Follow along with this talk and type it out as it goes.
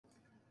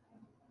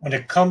When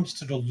it comes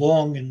to the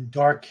long and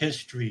dark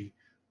history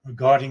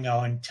regarding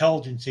our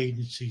intelligence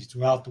agencies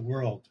throughout the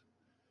world,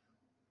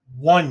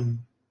 one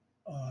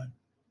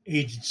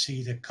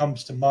agency that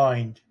comes to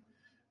mind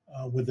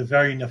with a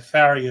very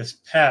nefarious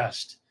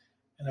past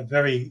and a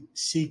very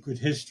secret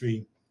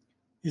history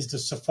is the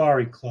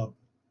Safari Club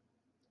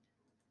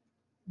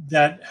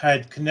that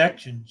had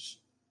connections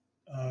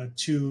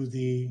to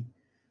the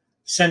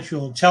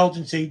Central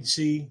Intelligence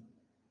Agency,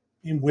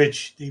 in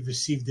which they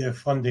received their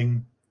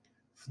funding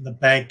from the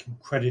Bank and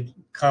Credit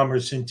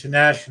Commerce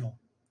International,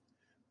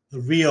 the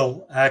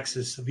real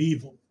axis of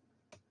evil.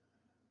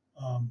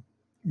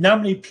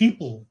 Not many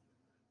people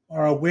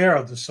are aware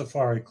of the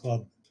Safari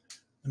Club.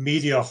 The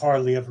media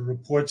hardly ever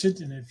reports it,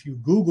 and if you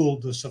Google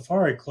the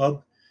Safari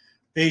Club,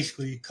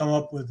 basically you come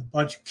up with a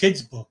bunch of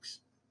kids' books.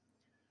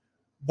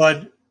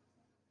 But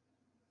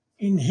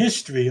in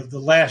history of the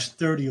last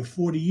 30 or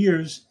 40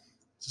 years,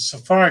 the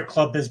Safari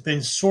Club has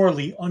been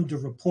sorely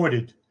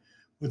underreported,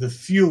 with a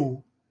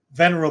few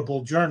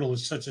venerable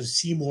journalists such as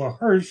Seymour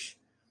Hersh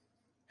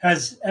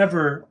has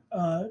ever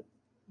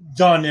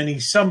done any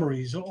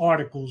summaries or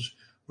articles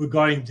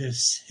regarding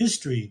this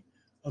history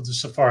of the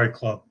Safari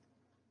Club.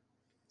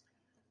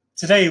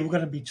 Today, we're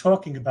going to be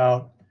talking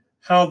about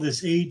how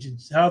this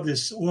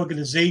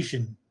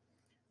organization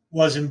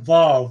was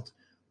involved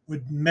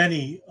with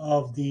many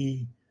of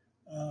the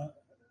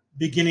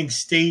beginning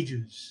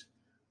stages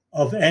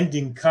of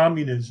ending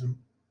communism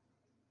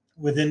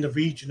within the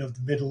region of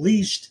the Middle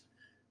East,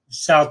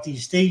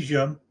 Southeast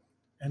Asia,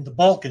 and the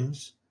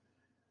Balkans,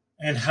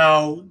 and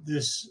how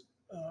this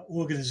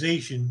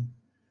organization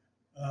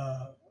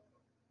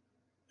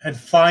had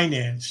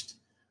financed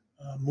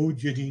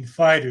Mujahideen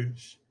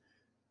fighters,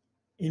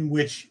 in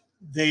which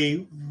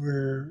they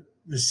were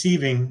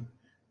receiving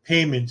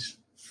payments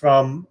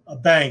from a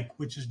bank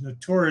which is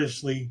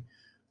notoriously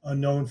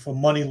known for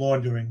money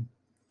laundering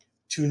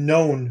to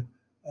known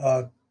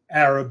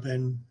Arab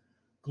and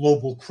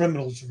global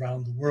criminals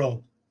around the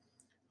world.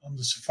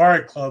 The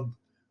Safari Club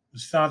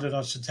was founded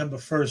on September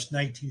 1st,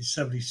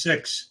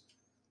 1976.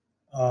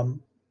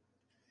 An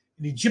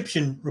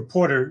Egyptian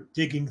reporter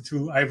digging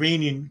through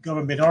Iranian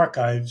government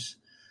archives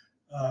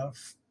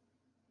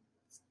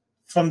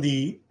from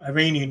the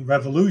Iranian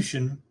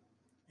Revolution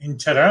in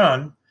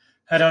Tehran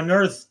had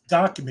unearthed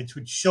documents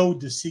which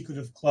showed the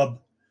secretive club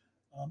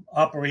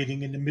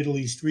operating in the Middle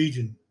East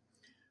region.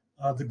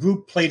 The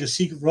group played a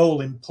secret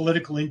role in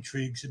political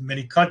intrigues in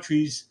many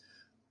countries,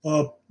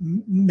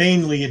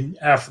 mainly in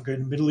Africa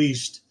and the Middle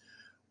East,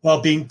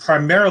 while being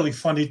primarily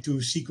funded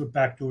through secret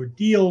backdoor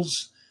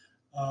deals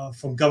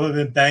from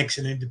government banks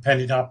and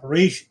independent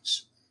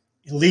operations,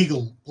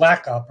 illegal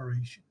black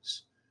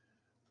operations.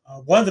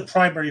 One of the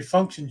primary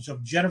functions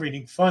of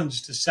generating funds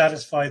to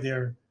satisfy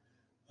their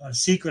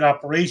secret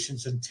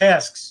operations and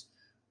tasks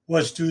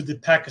was through the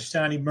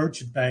Pakistani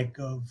Merchant Bank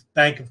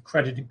of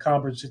Credit and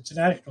Commerce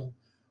International,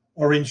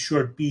 or in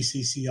short,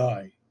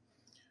 BCCI.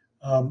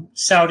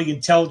 Saudi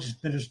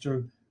Intelligence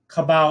Minister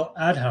Kamal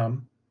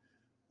Adham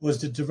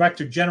was the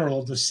Director General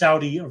of the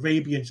Saudi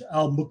Arabian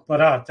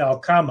Al-Mukhbarat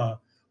Al-Qama,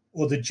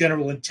 or the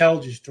General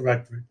Intelligence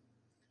Directorate.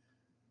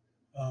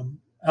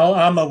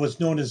 Al-Amma was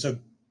known as a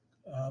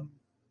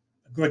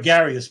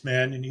gregarious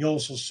man, and he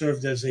also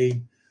served as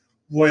a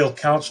royal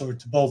counselor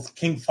to both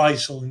King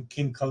Faisal and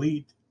King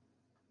Khalid.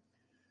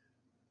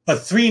 But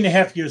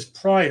 3.5 years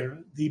prior,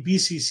 the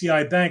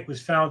BCCI Bank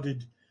was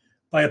founded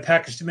by a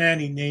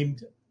Pakistani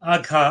named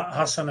Kamal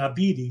Hassan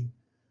Ali,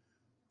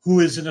 who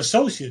is an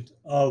associate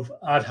of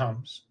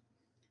Adham's.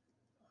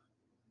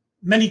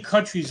 Many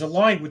countries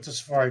aligned with the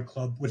Safari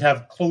Club would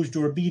have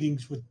closed-door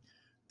meetings with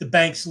the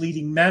bank's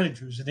leading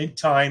managers, and in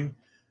time,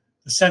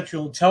 the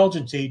Central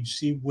Intelligence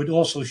Agency would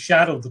also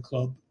shadow the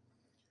club,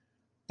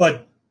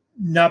 but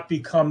not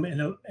become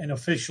an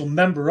official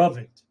member of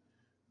it.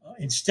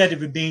 Instead, it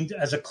remained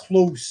as a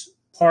close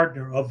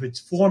partner of its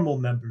formal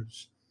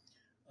members.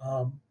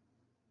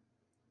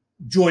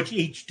 George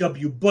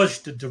H.W. Bush,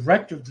 the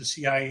director of the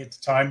CIA at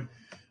the time,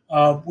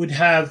 would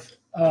have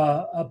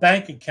a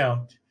bank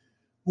account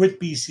with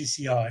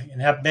BCCI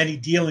and have many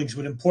dealings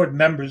with important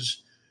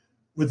members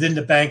within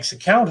the bank's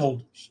account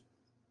holders.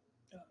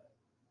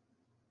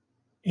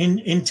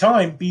 In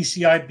time,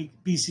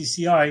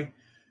 BCCI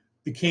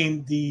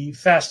became the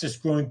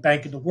fastest growing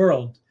bank in the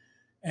world,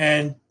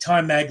 and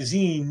Time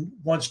magazine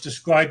once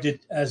described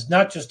it as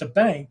not just a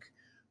bank,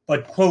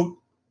 but, quote,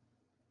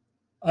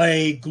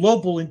 a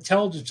global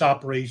intelligence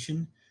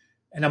operation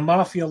and a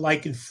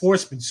mafia-like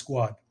enforcement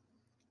squad.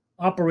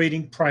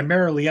 Operating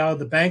primarily out of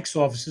the bank's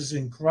offices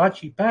in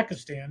Karachi,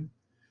 Pakistan,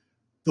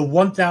 the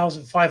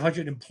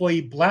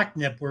 1,500-employee black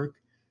network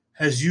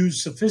has used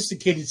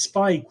sophisticated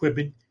spy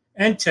equipment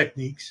and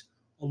techniques,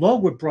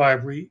 along with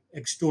bribery,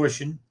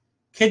 extortion,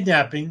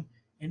 kidnapping,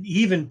 and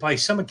even, by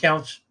some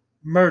accounts,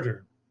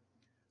 murder.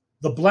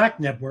 The black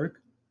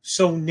network,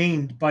 so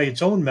named by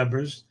its own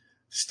members,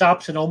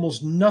 stops at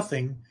almost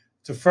nothing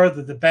to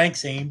further the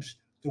bank's aims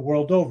the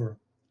world over,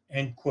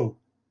 end quote.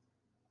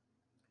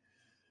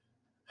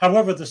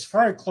 However, the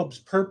Safari Club's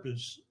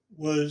purpose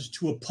was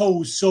to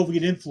oppose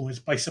Soviet influence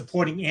by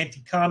supporting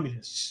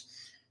anti-communists.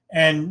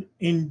 And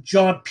in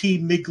John P.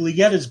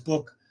 Miglietta's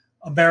book,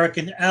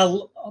 American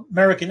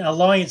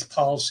Alliance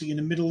Policy in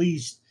the Middle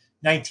East,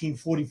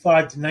 1945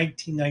 to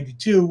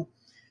 1992,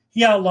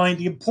 he outlined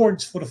the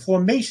importance for the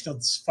formation of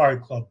the Safari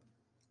Club.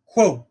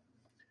 Quote,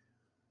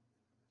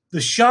 the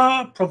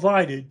Shah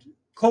provided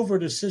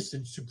covert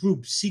assistance to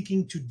groups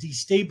seeking to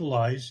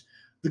destabilize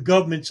the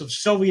governments of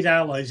Soviet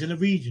allies in the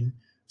region,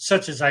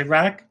 such as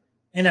Iraq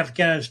and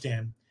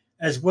Afghanistan,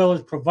 as well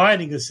as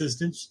providing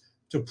assistance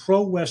to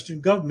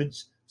pro-Western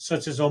governments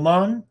such as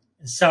Oman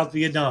and South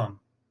Vietnam.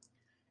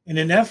 In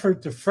an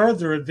effort to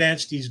further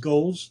advance these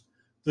goals,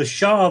 the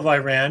Shah of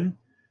Iran,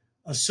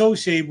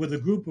 associated with a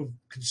group of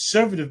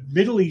conservative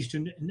Middle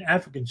Eastern and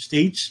African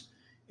states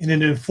in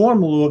an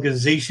informal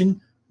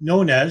organization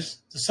known as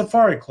the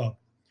Safari Club.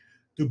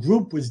 The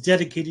group was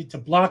dedicated to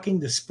blocking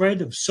the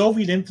spread of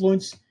Soviet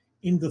influence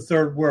in the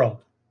Third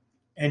World.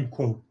 End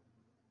quote.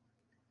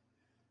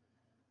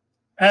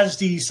 As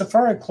the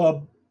Safari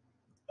Club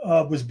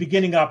was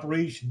beginning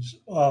operations,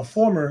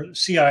 former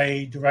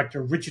CIA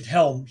Director Richard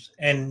Helms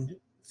and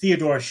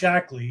Theodore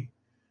Shackley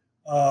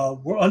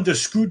were under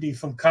scrutiny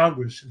from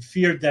Congress and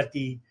feared that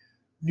the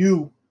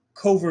new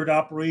covert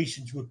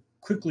operations would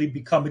quickly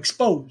become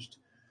exposed.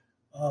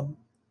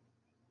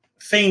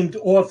 Famed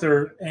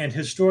author and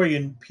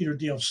historian Peter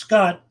Dale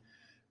Scott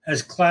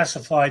has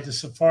classified the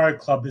Safari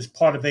Club as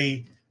part of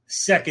a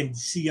second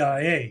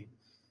CIA,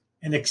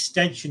 an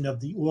extension of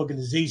the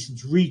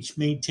organization's reach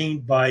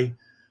maintained by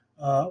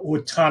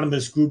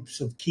autonomous groups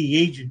of key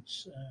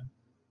agents.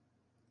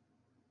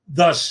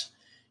 Thus,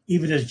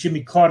 even as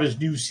Jimmy Carter's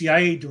new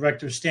CIA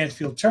director,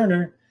 Stansfield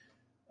Turner,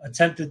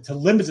 attempted to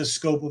limit the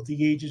scope of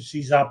the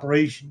agency's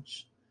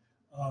operations,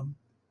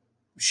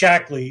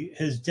 Shackley,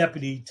 his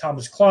deputy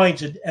Thomas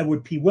Clines, and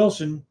Edward P.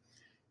 Wilson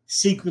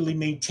secretly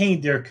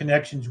maintained their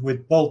connections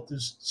with both the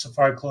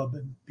Safari Club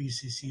and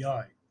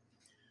BCCI.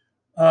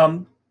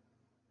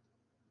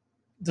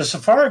 The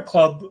Safari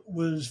Club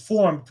was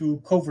formed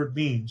through covert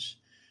means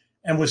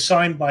and was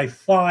signed by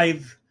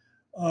 5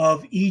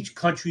 of each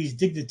country's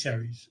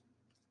dignitaries.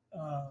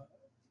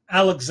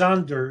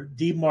 Alexandre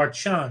de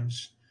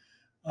Marenches,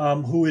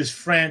 who is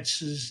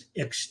France's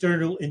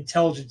external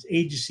intelligence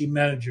agency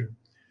manager,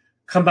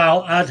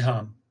 Kamal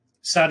Adham,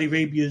 Saudi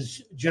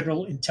Arabia's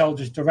General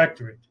Intelligence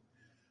Directorate,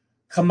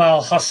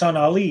 Kamal Hassan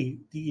Ali,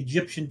 the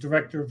Egyptian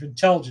Director of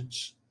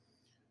Intelligence,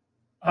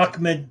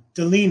 Ahmed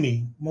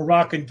Dalimi,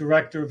 Moroccan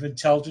Director of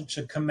Intelligence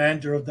and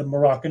Commander of the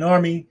Moroccan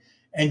Army,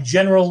 and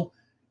General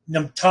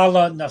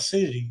Nematollah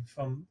Nassiri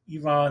from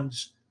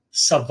Iran's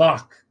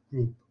SAVAK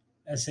group,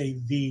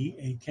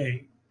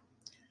 SAVAK.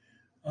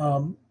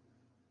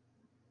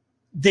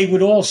 They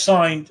would all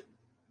sign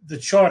the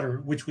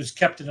charter, which was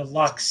kept in a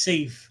locked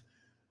safe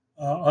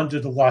under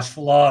the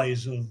watchful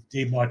eyes of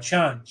de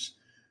Marenches.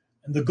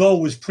 And the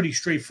goal was pretty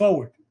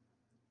straightforward.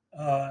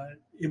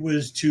 It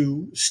was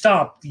to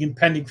stop the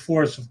impending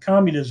force of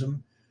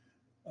communism,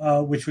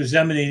 which was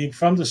emanating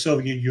from the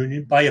Soviet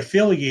Union, by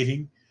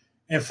affiliating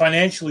and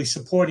financially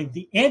supporting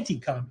the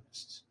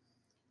anti-communists,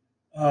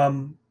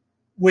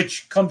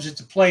 which comes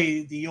into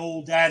play. The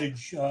old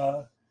adage,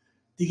 the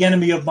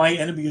enemy of my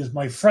enemy is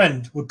my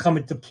friend, would come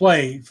into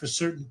play for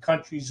certain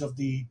countries of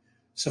the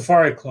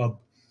Safari Club.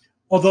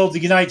 Although the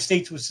United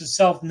States was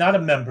itself not a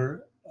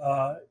member,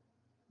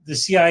 the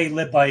CIA,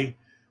 led by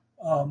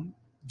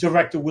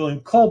Director William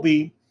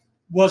Colby,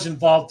 was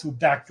involved through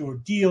backdoor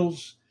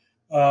deals,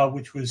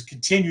 which was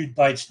continued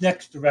by its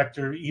next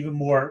director even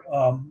more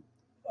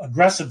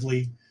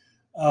aggressively,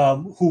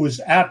 who was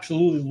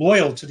absolutely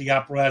loyal to the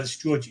apparatus,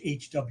 George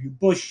H.W.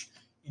 Bush,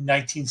 in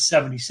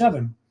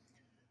 1977.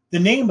 The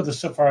name of the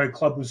Safari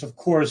Club was, of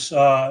course,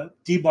 de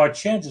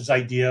Marenches'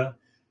 idea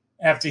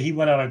after he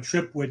went on a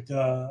trip with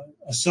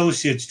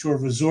associates to a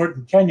resort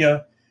in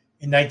Kenya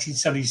in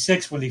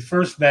 1976 when he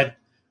first met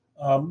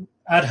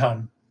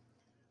Adham,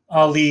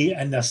 Ali,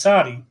 and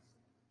Nassiri.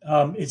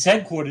 Its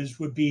headquarters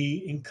would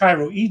be in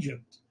Cairo,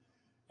 Egypt,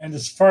 and the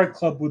Safari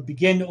Club would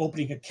begin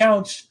opening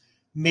accounts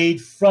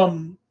made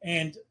from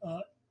and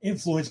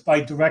influenced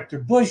by Director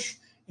Bush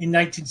in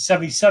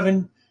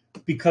 1977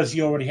 because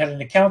he already had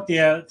an account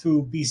there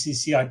through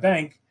BCCI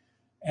Bank,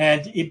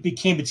 and it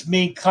became its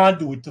main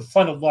conduit to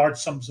funnel large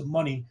sums of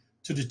money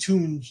to the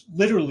tunes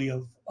literally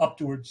of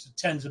upwards to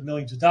tens of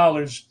millions of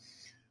dollars,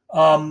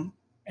 and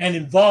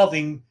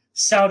involving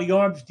Saudi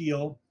arms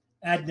deal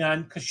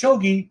Adnan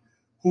Khashoggi,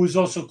 who was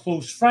also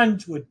close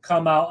friends with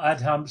Kamal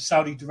Adham,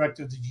 Saudi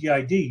director of the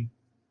GID.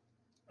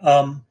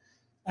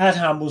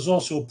 Adham was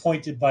also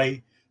appointed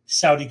by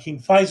Saudi King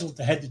Faisal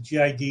to head the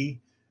GID,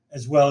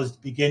 as well as to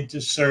begin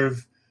to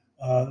serve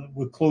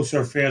with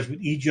closer affairs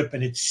with Egypt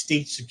and its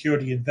State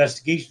Security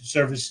Investigation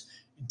Service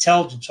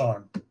intelligence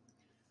arm.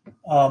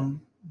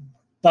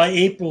 By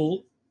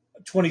April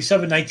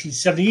 27,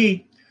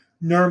 1978,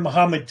 Nur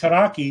Muhammad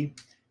Taraki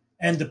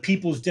and the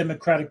People's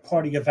Democratic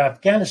Party of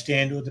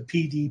Afghanistan, or the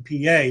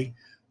PDPA,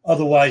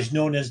 otherwise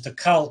known as the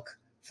Khalq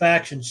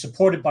faction,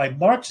 supported by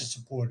Marxist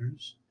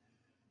supporters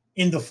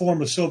in the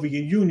former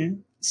Soviet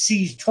Union,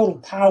 seized total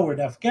power in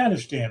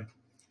Afghanistan.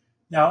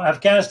 Now,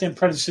 Afghanistan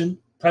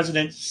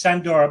President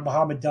Sardar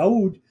Mohammad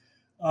Dawood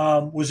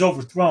was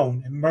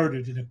overthrown and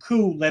murdered in a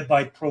coup led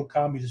by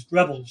pro-communist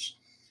rebels.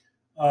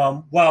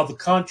 While the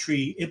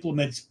country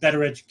implements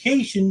better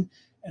education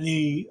and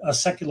a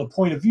secular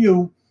point of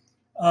view,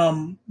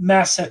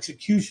 mass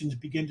executions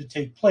begin to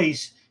take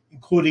place,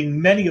 including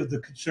many of the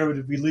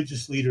conservative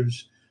religious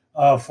leaders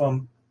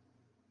from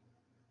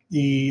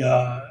the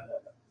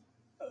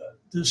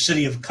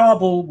city of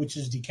Kabul, which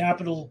is the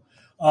capital,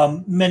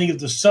 many of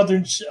the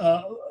southern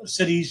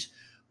cities,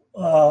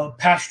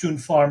 Pashtun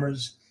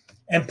farmers,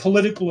 and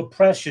political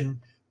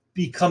oppression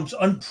becomes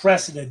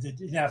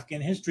unprecedented in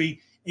Afghan history,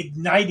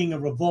 igniting a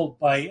revolt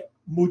by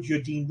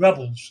Mujahideen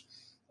rebels,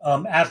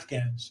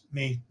 Afghans,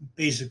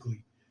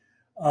 basically.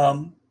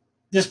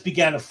 This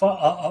began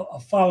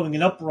following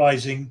an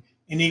uprising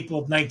in April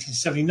of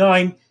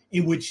 1979,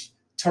 in which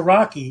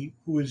Taraki,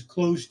 who is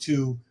close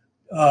to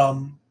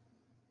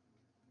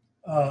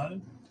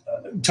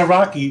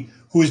Taraki,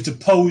 who was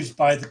deposed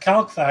by the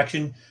Khalq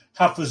faction,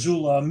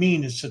 Hafizullah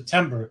Amin, in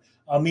September.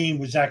 Amin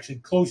was actually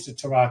close to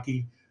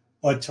Taraki,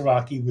 but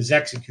Taraki was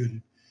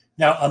executed.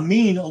 Now,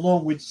 Amin,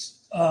 along with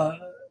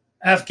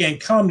Afghan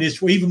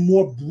communists, were even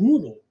more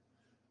brutal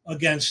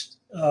against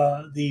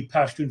the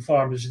Pashtun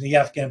farmers and the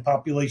Afghan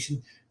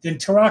population than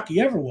Taraki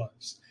ever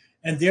was.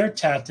 And their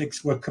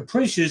tactics were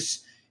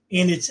capricious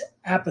in its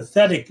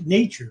apathetic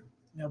nature,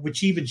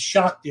 which even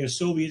shocked their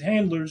Soviet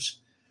handlers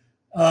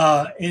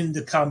in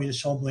the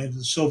communist homeland of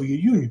the Soviet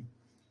Union.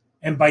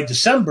 And by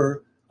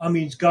December,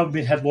 Amin's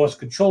government had lost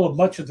control of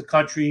much of the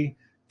country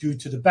due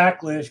to the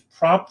backlash,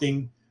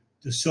 prompting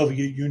the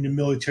Soviet Union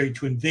military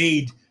to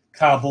invade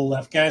Kabul,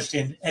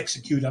 Afghanistan, and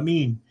execute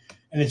Amin,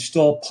 and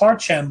install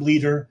Parcham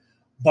leader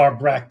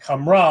Babrak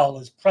Kamral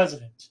as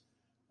president.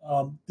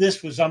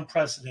 This was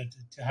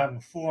unprecedented, to have a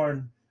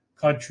foreign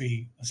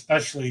country,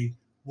 especially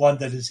one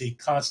that is a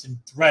constant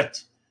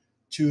threat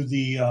to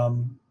the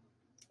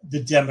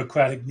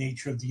democratic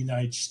nature of the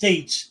United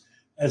States,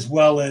 as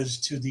well as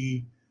to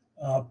the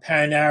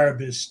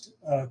pan-Arabist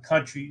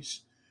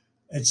countries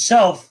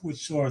itself,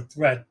 which saw a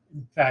threat.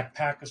 In fact,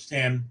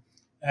 Pakistan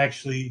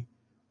actually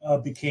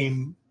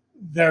became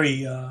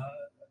very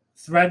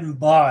threatened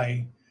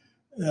by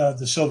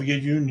the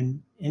Soviet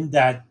Union, in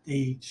that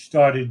they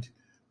started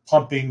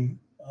pumping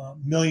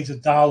millions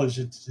of dollars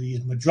into these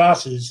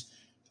madrasas,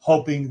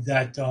 hoping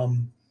that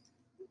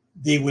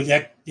they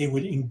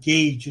would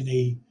engage in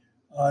a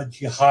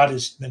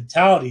jihadist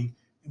mentality,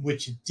 in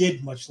which it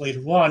did much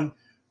later on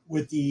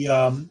with the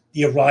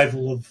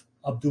arrival of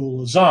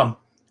Abdul Azam.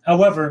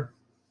 However,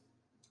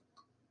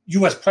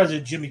 U.S.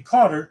 President Jimmy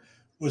Carter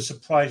was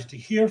surprised to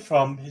hear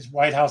from his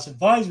White House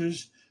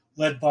advisors,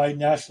 led by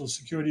National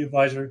Security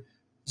Advisor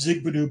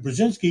Zbigniew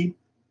Brzezinski,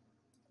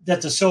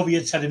 that the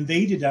Soviets had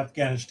invaded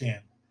Afghanistan.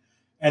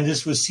 And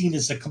this was seen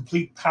as a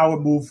complete power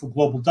move for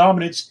global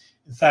dominance.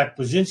 In fact,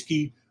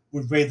 Brzezinski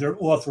would later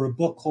author a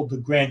book called The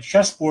Grand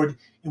Chessboard,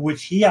 in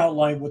which he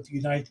outlined what the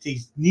United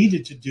States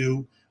needed to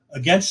do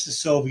against the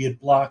Soviet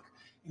bloc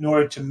in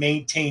order to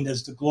maintain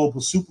as the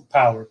global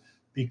superpower.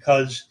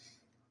 Because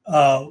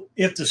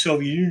if the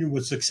Soviet Union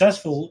was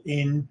successful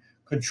in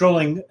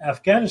controlling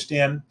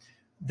Afghanistan,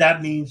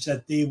 that means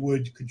that they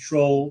would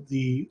control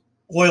the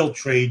oil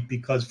trade,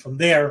 because from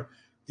there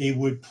they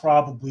would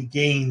probably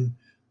gain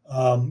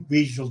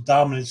regional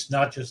dominance,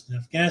 not just in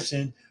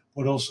Afghanistan,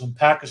 but also in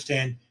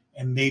Pakistan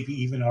and maybe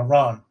even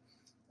Iran,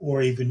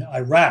 or even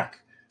Iraq,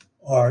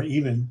 or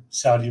even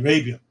Saudi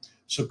Arabia.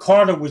 So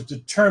Carter was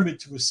determined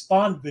to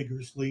respond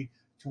vigorously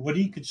to what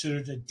he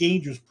considered a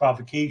dangerous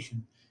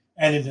provocation.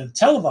 And in a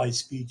televised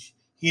speech,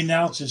 he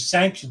announces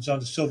sanctions on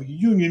the Soviet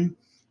Union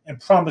and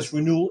promised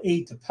renewal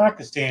aid to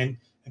Pakistan,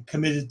 and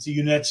committed the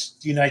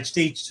United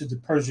States to the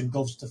Persian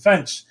Gulf's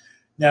defense.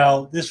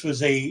 Now, this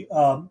was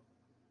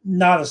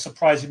not a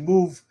surprising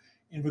move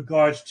in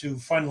regards to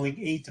funneling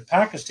aid to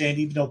Pakistan,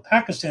 even though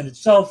Pakistan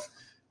itself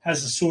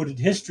has a sordid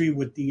history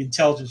with the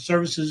intelligence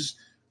services,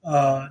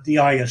 the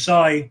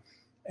ISI,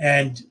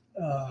 and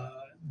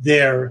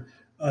their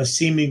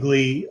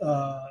seemingly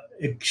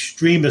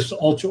extremist,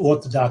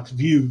 ultra-Orthodox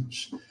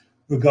views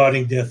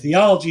regarding their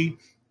theology.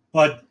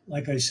 But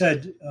like I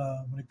said,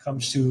 when it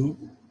comes to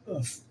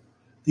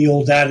the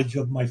old adage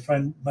of my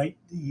friend,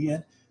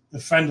 the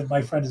friend of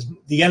my friend is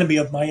the enemy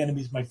of my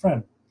enemy is my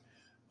friend.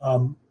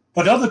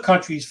 But other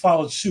countries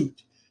followed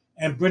suit,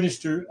 and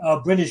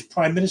British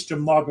Prime Minister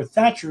Margaret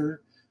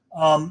Thatcher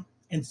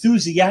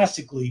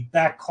enthusiastically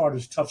backed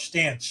Carter's tough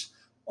stance.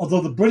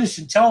 Although the British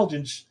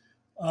intelligence,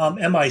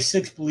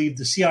 MI6, believed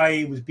the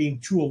CIA was being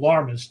too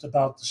alarmist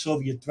about the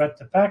Soviet threat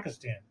to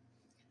Pakistan.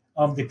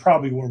 They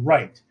probably were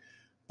right.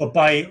 But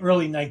by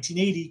early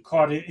 1980,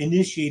 Carter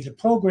initiated a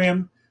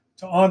program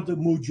to arm the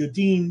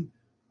Mujahideen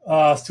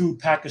through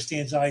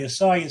Pakistan's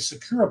ISI and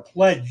secure a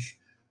pledge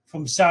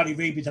from Saudi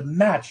Arabia to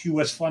match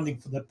U.S. funding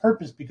for the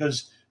purpose,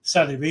 because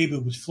Saudi Arabia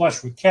was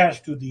flush with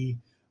cash through the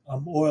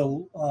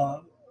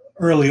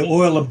early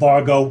oil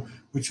embargo,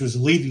 which was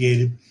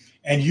alleviated,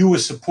 and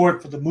U.S.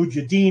 support for the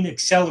Mujahideen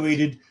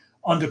accelerated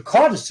under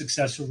Carter's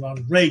successor,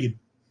 Ronald Reagan.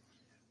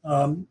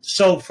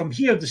 So from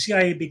here, the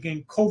CIA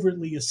began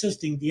covertly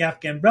assisting the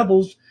Afghan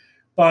rebels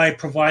by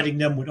providing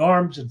them with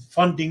arms and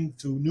funding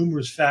through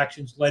numerous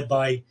factions led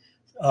by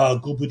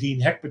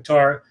Gulbuddin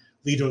Hekmatyar,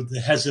 leader of the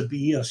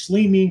Hezb-e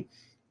Aslami,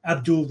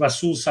 Abdul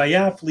Rasul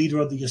Sayyaf, leader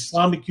of the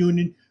Islamic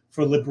Union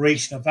for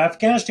Liberation of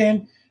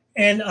Afghanistan,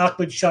 and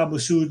Ahmad Shah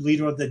Massoud,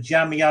 leader of the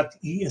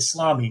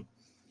Jamiat-e-Islami.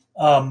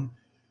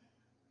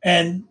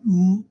 And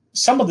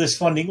some of this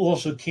funding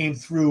also came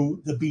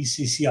through the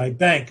BCCI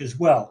Bank as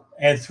well,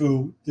 and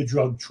through the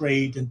drug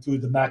trade and through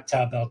the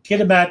Maktab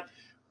al-Khidmat,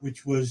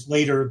 which was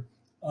later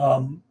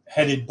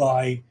headed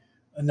by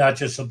not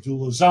just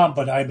Abdul Azam,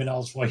 but Ayman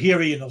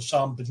al-Zawahiri and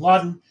Osama bin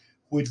Laden,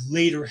 who would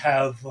later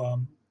have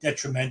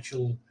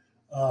detrimental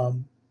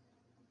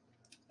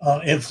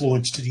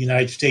influence to the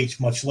United States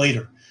much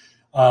later.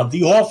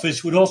 The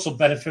office would also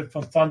benefit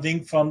from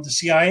funding from the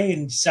CIA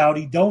and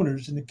Saudi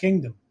donors in the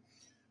kingdom.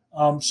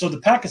 So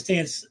the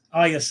Pakistan's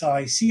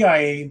ISI,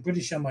 CIA, and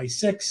British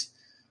MI6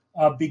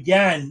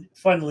 began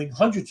funneling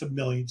hundreds of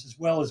millions as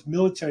well as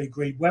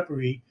military-grade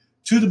weaponry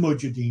to the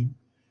Mujahideen.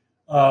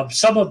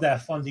 Some of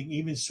that funding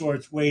even saw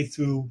its way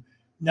through,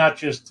 not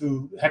just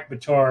through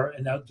Hekmatyar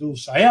and Abdul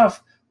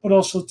Sayyaf, but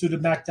also through the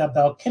Maktab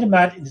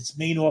al-Khidmat in its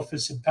main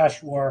office in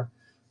Peshawar,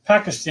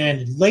 Pakistan,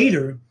 and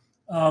later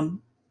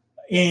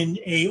in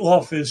a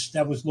office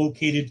that was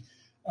located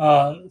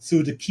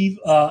through the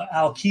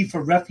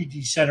Al-Kifa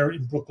Refugee Center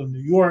in Brooklyn, New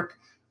York,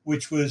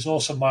 which was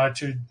also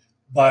monitored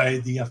by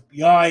the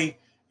FBI,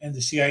 and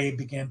the CIA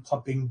began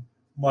pumping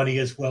money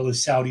as well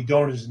as Saudi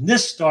donors. And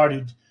this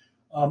started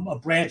a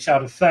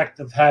branch-out effect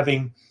of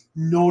having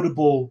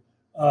notable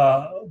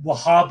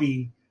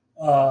Wahhabi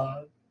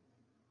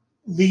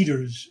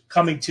leaders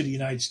coming to the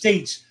United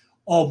States.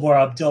 Omar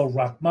Abdel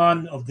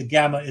Rahman of the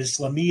Gamma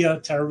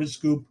Islamiyah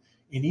terrorist group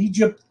in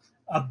Egypt,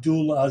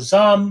 Abdul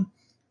Azam,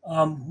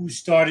 who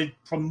started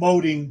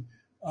promoting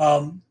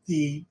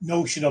the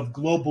notion of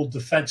global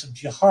defensive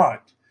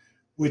jihad,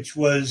 which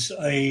was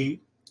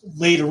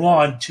later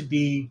on to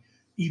be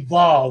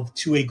evolved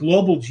to a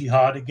global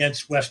jihad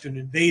against Western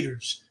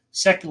invaders,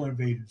 secular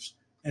invaders,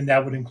 and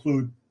that would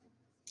include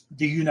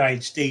the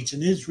United States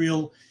and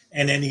Israel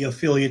and any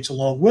affiliates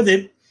along with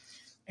it,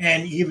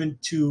 and even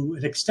to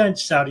an extent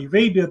Saudi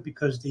Arabia,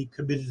 because they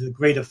committed a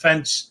great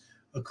offense,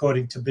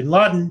 according to bin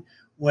Laden,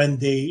 when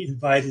they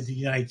invited the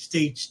United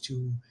States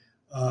to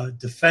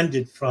defend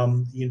it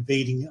from the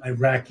invading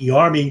Iraqi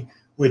army,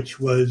 which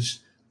was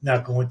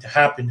not going to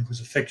happen. It was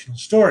a fictional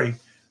story,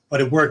 but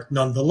it worked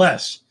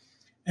nonetheless.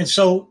 And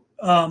so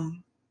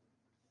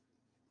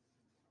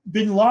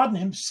bin Laden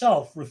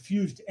himself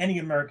refused any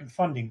American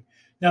funding.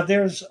 Now,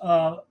 there's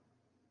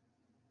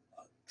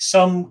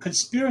some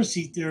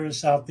conspiracy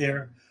theorists out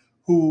there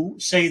who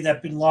say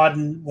that bin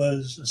Laden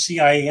was a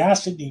CIA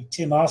asset named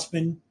Tim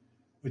Osman,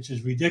 which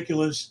is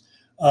ridiculous.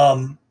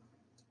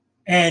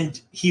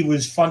 And he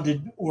was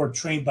funded or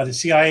trained by the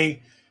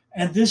CIA.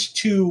 And this,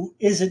 too,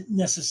 isn't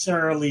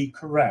necessarily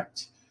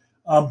correct.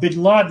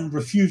 Bin Laden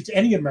refused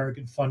any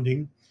American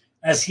funding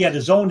as he had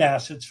his own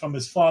assets from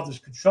his father's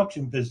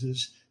construction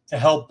business to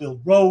help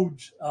build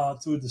roads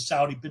through the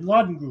Saudi bin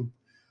Laden group.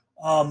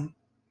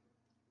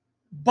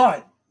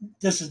 But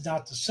this is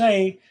not to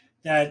say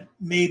that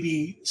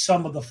maybe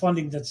some of the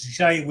funding that the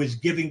CIA was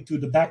giving to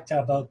the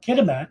Maktab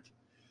al-Khidmat,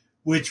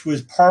 which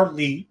was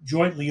partly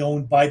jointly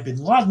owned by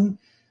bin Laden,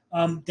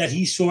 that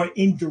he saw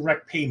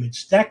indirect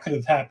payments. That could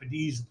have happened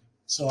easily.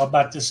 So I'm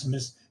not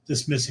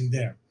dismissing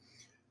there.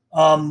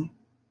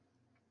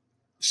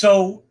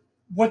 So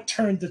what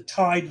turned the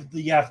tide of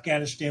the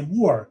Afghanistan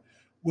war?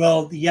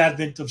 Well, the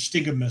advent of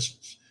Stinger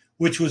missiles,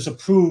 which was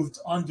approved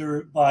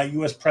by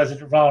U.S.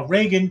 President Ronald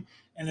Reagan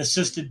and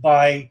assisted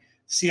by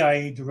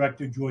CIA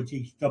Director George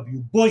H.W.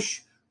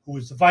 Bush, who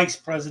was the vice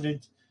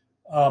president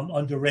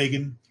under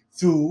Reagan,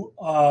 through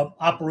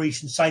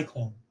Operation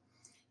Cyclone.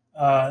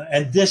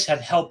 And this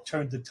had helped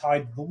turn the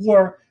tide of the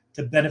war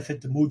to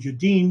benefit the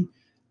Mujahideen,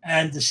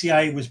 and the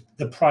CIA was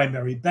the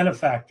primary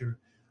benefactor.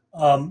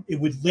 It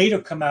would later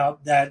come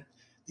out that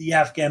the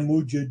Afghan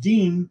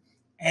Mujahideen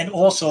and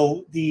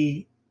also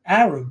the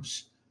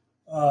Arabs,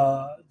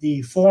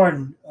 the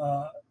foreign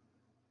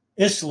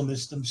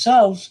Islamists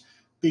themselves,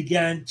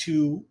 began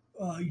to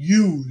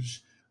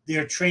use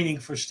their training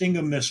for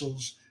Stinger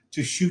missiles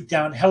to shoot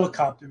down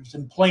helicopters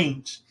and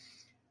planes.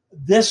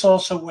 This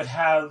also would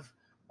have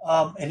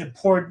an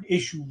important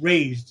issue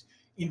raised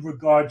in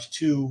regards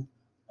to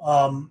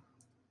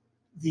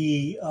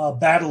the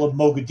Battle of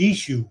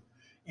Mogadishu,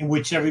 in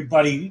which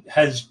everybody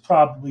has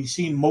probably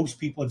seen, most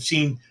people have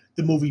seen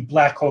the movie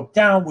Black Hawk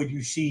Down, where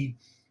you see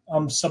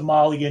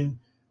Somalian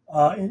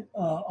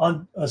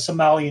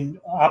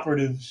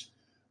operatives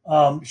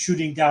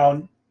shooting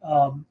down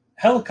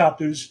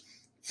helicopters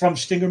from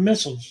Stinger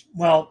missiles.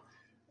 Well,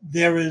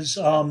 there is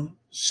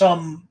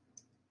some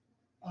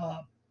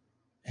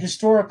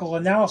historical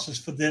analysis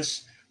for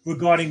this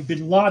regarding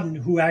bin Laden,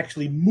 who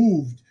actually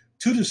moved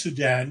to the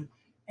Sudan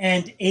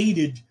and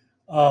aided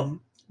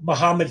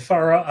Mohammed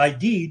Farah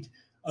Aidid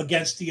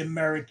against the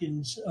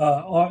Americans,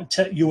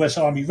 U.S.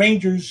 Army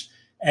Rangers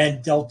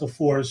and Delta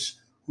Force,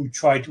 who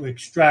tried to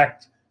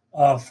extract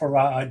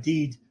Farah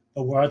Aidid,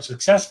 but were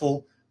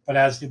unsuccessful. But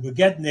as they were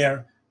getting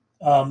there,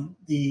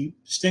 the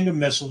Stinger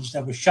missiles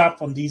that were shot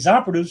from these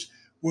operatives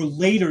were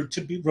later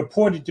to be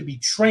reported to be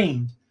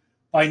trained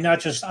by not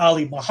just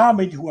Ali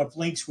Muhammad, who have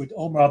links with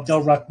Omar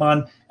Abdel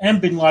Rahman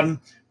and Bin Laden,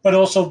 but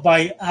also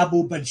by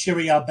Abu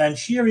Banshiri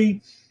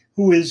al-Banshiri,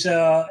 who is,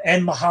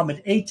 and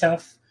Muhammad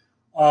Atef,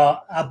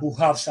 Abu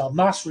Hafs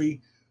al-Masri,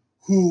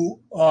 who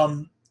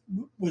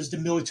was the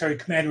military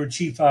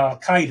commander-in-chief of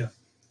al-Qaeda.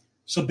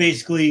 So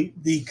basically,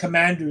 the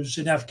commanders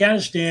in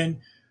Afghanistan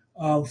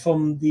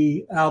from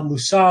the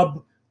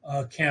al-Musab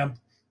camp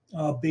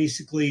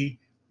basically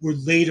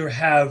would later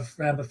have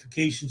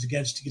ramifications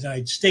against the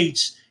United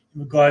States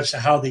in regards to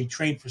how they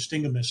trained for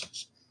Stinger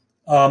missiles.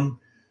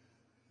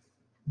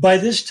 By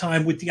this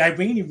time, with the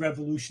Iranian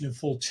Revolution in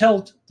full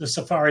tilt, the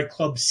Safari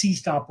Club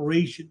ceased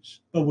operations,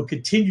 but would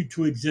continue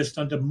to exist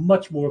under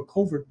much more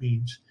covert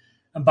means.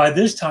 And by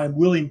this time,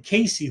 William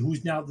Casey,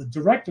 who's now the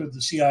director of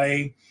the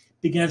CIA,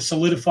 began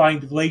solidifying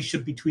the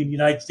relationship between the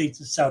United States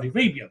and Saudi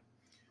Arabia.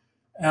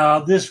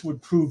 This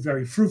would prove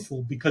very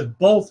fruitful because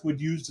both would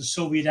use the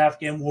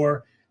Soviet-Afghan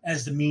War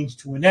as the means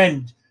to an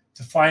end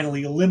to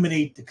finally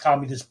eliminate the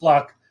communist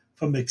bloc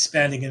from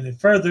expanding any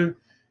further,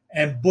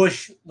 and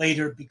Bush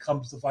later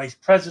becomes the vice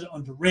president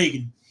under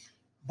Reagan.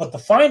 But the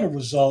final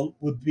result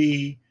would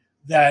be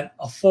that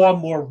a far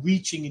more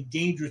reaching and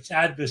dangerous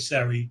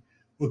adversary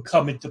would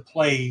come into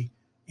play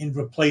in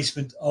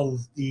replacement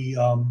of the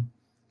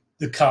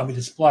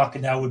communist bloc,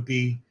 and that would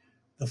be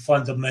the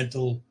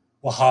fundamental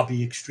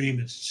Wahhabi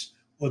extremists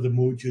or the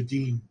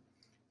Mujahideen.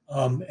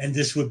 And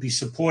this would be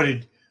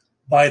supported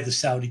by the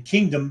Saudi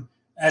kingdom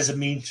as a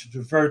means to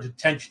divert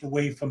attention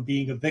away from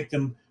being a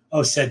victim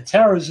of said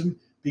terrorism,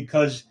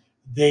 because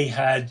they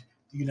had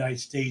the United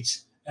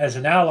States as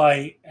an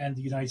ally and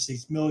the United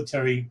States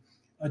military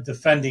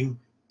defending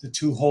the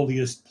two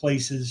holiest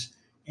places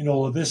in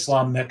all of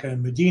Islam, Mecca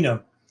and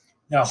Medina.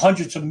 Now,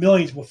 hundreds of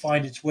millions will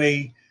find its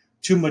way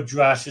to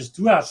madrasas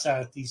throughout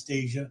Southeast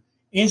Asia,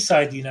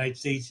 inside the United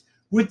States,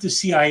 with the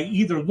CIA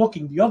either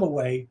looking the other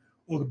way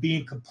or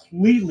being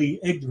completely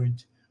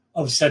ignorant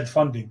of said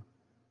funding.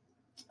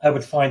 I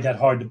would find that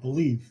hard to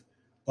believe,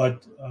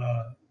 but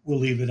we'll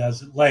leave it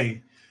as it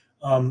lay.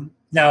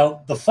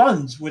 Now, the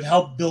funds would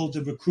help build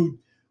and recruit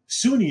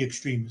Sunni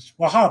extremists,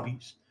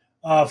 Wahhabis,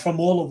 from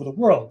all over the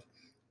world,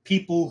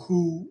 people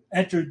who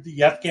entered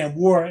the Afghan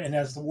war, and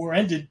as the war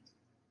ended,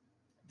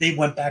 they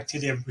went back to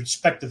their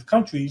respective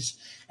countries.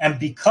 And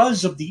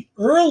because of the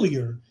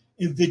earlier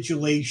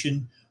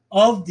invigilation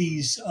of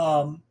these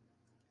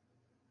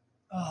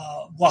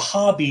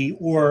Wahhabi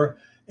or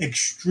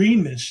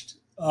extremist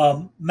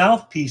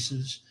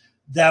mouthpieces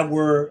that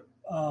were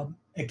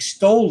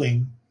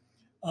extolling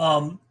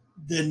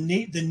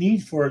the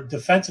need for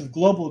defensive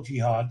global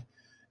jihad,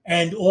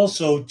 and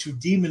also to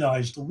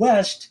demonize the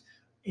West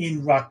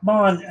in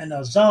Rahman and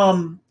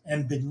Azam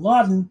and Bin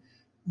Laden,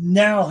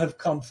 now have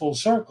come full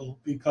circle,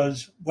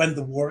 because when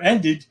the war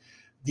ended,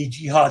 the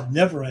jihad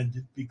never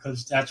ended,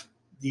 because that's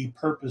the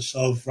purpose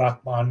of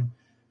Rahman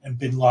and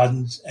Bin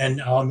Laden's and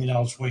Amin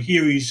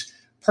al-Zawahiri's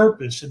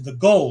purpose, and the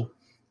goal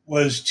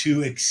was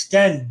to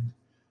extend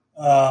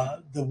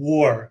the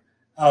war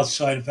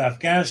outside of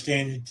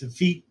Afghanistan and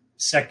defeat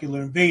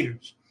secular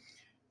invaders.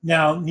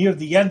 Now, near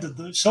the end of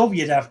the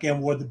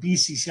Soviet-Afghan war, the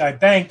BCCI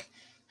Bank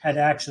had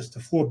access to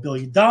 $4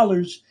 billion,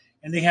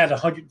 and they had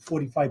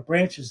 145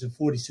 branches in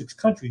 46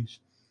 countries,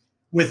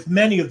 with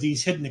many of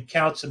these hidden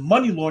accounts and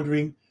money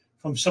laundering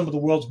from some of the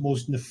world's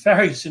most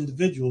nefarious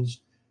individuals,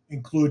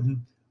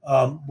 including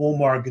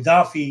Muammar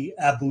Gaddafi,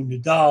 Abu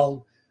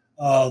Nidal,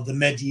 the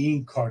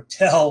Medellin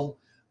cartel,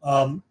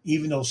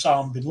 even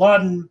Osama bin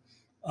Laden,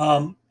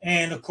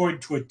 and according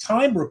to a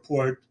Time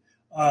report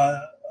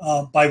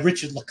by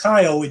Richard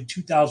Lacayo in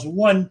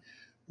 2001,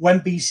 when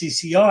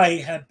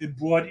BCCI had been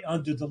brought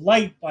under the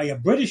light by a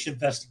British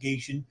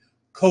investigation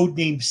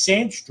codenamed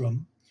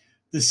Sandstrom,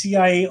 the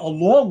CIA,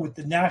 along with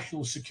the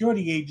National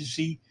Security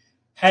Agency,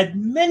 had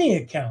many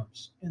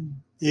accounts in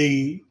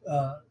the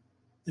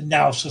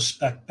now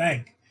suspect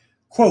bank.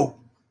 Quote,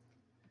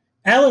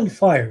 Alan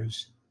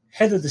Fires,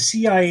 head of the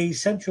CIA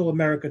Central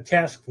America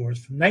Task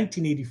Force from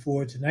 1984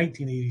 to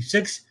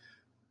 1986,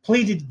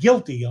 pleaded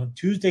guilty on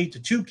Tuesday to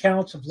 2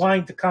 counts of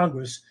lying to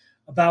Congress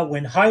about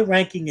when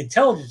high-ranking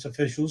intelligence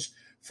officials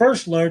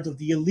first learned of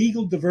the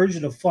illegal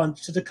diversion of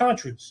funds to the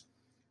Contras.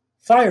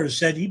 Fires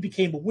said he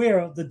became aware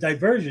of the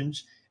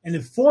diversions and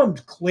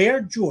informed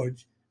Claire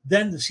George,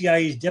 then the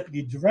CIA's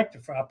deputy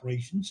director for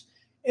operations,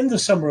 in the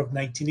summer of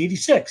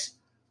 1986.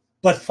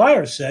 But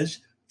Fires says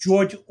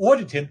George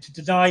ordered him to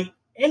deny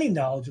any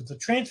knowledge of the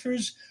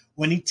transfers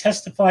when he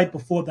testified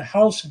before the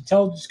House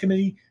Intelligence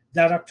Committee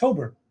that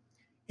October.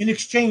 In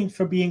exchange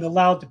for being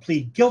allowed to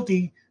plead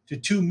guilty to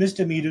 2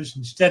 misdemeanors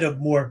instead of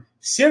more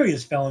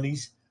serious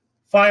felonies,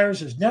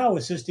 Fires is now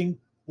assisting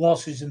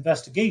Walsh's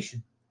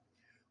investigation.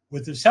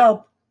 With his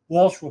help,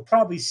 Walsh will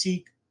probably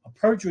seek a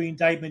perjury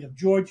indictment of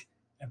George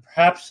and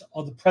perhaps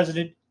of the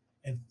president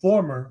and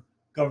former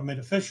government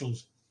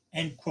officials,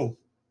 end quote.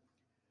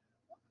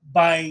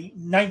 By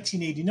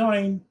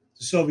 1989,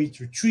 the Soviets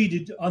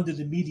retreated under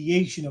the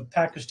mediation of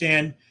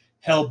Pakistan,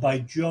 held by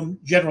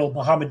General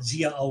Muhammad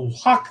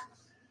Zia-ul-Haq,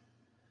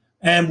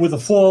 and with a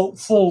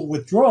full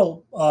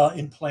withdrawal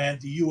in plan,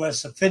 the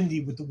U.S.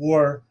 affinity with the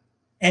war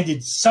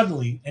ended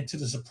suddenly, and to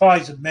the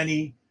surprise of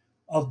many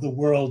of the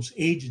world's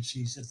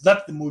agencies. It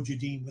left the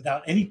Mujahideen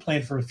without any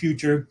plan for a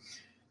future,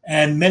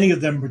 and many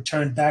of them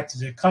returned back to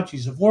their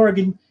countries of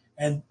origin,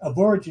 and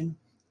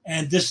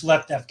this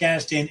left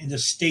Afghanistan in a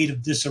state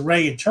of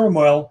disarray and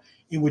turmoil,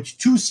 in which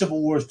 2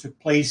 civil wars took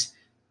place,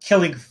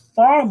 killing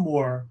far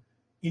more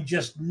in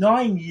just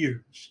 9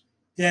 years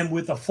than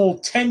with a full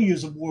 10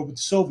 years of war with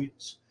the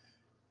Soviets.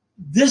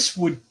 This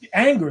would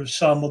anger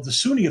some of the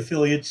Sunni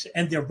affiliates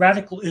and their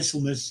radical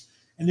Islamists,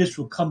 and this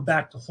will come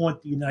back to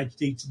haunt the United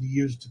States in the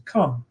years to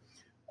come.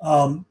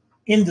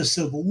 In the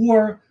Civil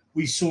War,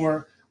 we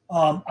saw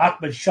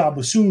Ahmad Shah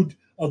Massoud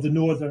of the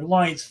Northern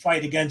Alliance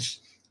fight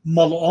against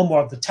Mullah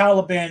Omar of the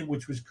Taliban,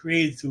 which was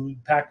created through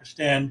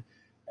Pakistan,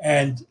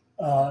 and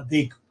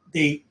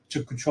they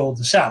took control of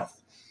the South.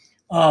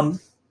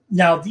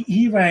 Now, the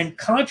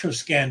Iran-Contra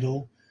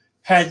scandal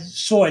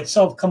saw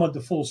itself come under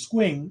full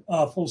swing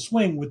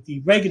with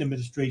the Reagan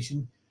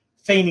administration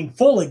feigning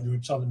full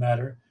ignorance on the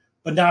matter,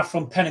 but not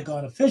from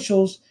Pentagon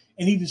officials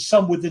and even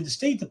some within the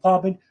State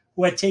Department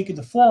who had taken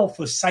the fall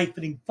for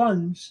siphoning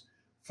funds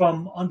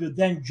from under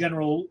then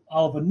General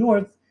Oliver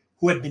North,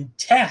 who had been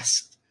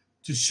tasked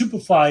to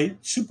supervise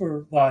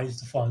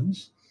the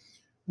funds,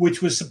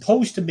 which was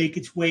supposed to make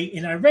its way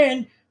in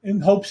Iran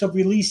in hopes of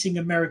releasing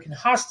American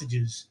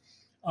hostages.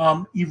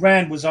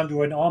 Iran was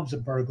under an arms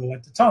embargo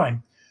at the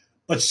time.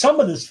 But some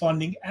of this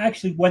funding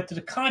actually went to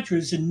the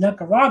Contras in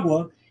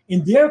Nicaragua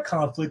in their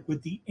conflict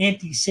with the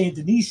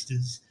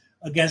anti-Sandinistas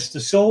against the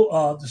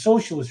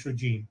socialist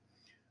regime.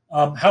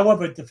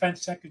 However,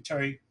 Defense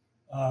Secretary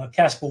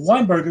Caspar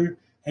Weinberger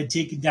had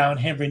taken down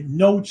handwritten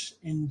notes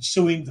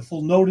ensuing the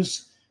full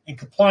notice and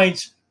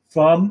compliance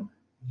from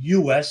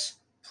U.S.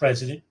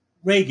 President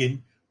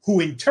Reagan,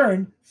 who in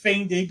turn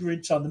feigned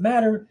ignorance on the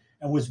matter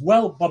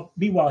and but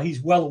meanwhile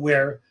he's well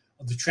aware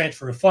of the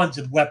transfer of funds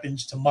and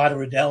weapons to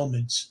moderate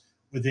elements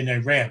within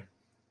Iran.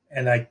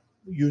 And I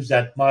use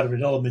that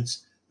moderate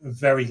elements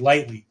very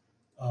lightly.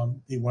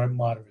 They weren't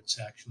moderates,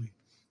 actually.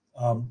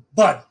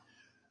 But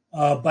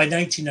by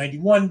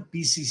 1991,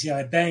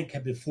 BCCI Bank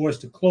had been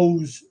forced to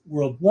close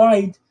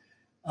worldwide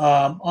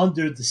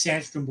under the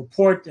Sandstrom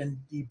Report and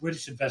the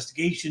British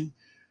investigation,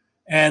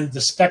 and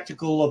the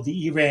spectacle of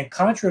the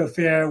Iran-Contra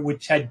affair,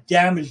 which had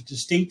damaged the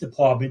State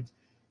Department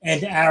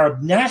and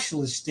Arab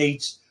nationalist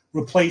states,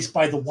 replaced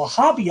by the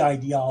Wahhabi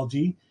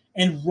ideology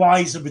and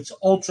rise of its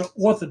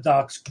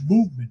ultra-Orthodox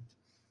movement,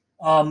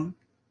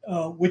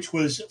 which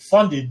was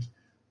funded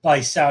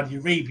by Saudi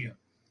Arabia,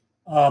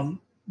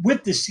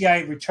 with the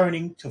CIA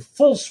returning to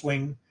full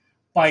swing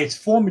by its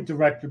former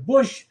director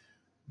Bush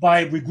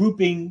by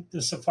regrouping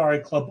the Safari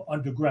Club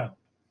underground.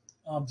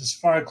 The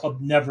Safari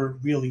Club never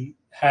really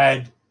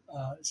had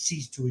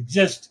ceased to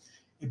exist.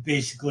 It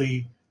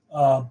basically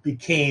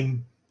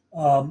became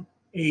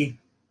a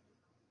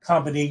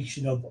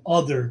combination of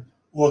other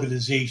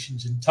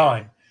organizations in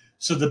time.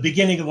 So the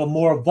beginning of a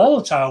more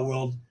volatile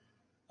world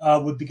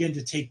would begin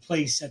to take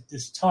place at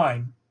this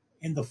time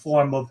in the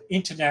form of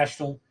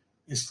international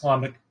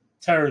Islamic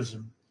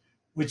terrorism,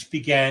 which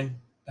began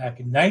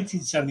back in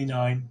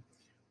 1979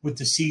 with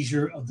the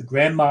seizure of the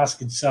Grand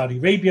Mosque in Saudi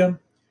Arabia,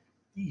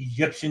 the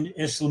Egyptian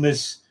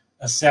Islamists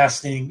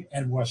assassinating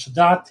Anwar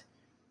Sadat,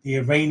 the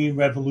Iranian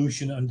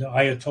Revolution under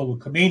Ayatollah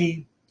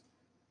Khomeini,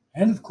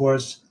 and of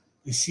course,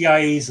 the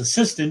CIA's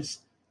assistance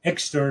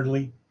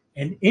externally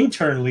and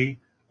internally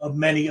of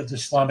many of the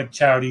Islamic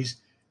charities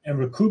and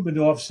recruitment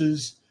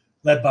offices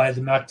led by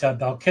the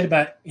Maktab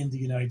al-Khidmat in the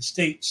United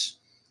States.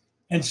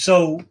 And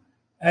so,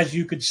 as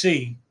you could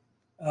see,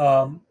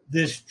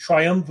 this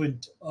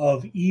triumvirate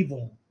of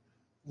evil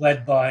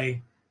led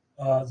by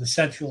the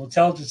Central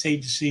Intelligence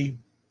Agency,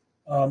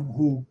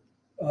 who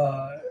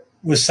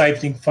was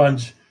siphoning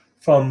funds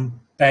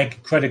from Bank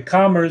of Credit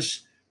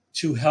Commerce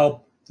to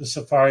help the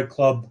Safari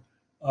Club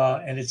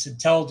and its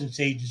intelligence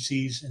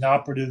agencies and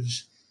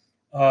operatives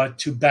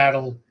to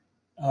battle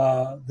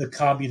the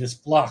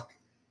communist bloc.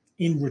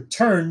 In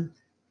return,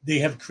 they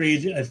have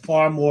created a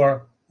far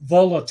more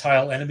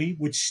volatile enemy,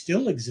 which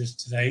still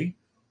exists today,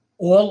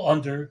 all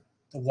under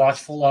the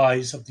watchful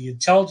eyes of the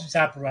intelligence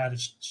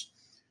apparatuses.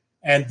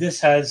 And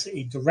this has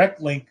a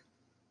direct link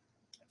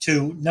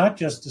to not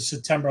just the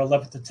September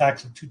 11th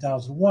attacks of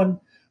 2001,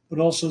 but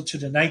also to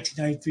the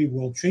 1993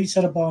 World Trade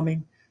Center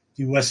bombing,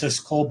 the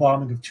USS Cole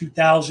bombing of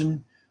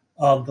 2000,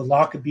 the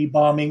Lockerbie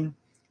bombing,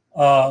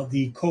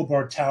 the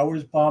Khobar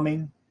Towers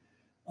bombing,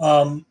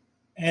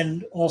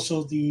 and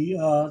also the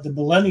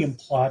Millennium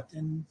Plot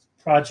and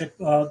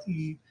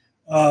the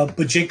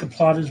Bajinka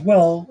Plot as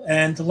well,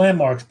 and the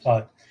Landmarks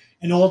Plot.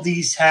 And all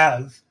these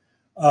have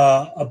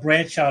a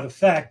branch-out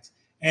effect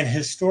and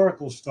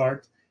historical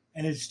start,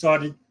 and it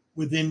started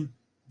within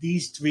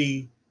these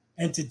three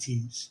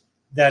entities.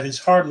 that is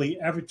hardly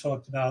ever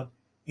talked about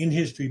in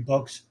history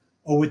books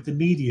or with the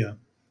media.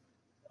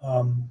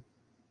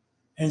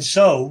 And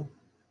so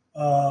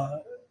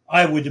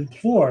I would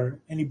implore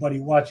anybody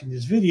watching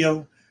this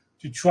video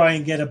to try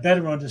and get a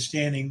better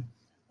understanding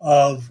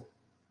of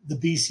the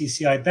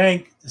BCCI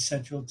Bank, the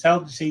Central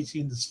Intelligence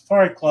Agency, and the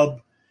SAVAK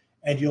Club,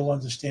 and you'll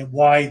understand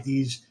why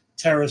these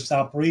terrorist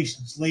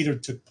operations later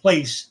took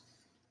place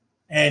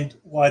and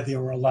why they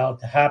were allowed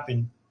to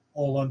happen,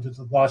 all under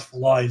the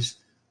watchful eyes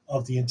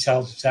of the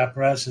intelligence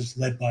apparatus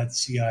led by the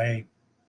CIA.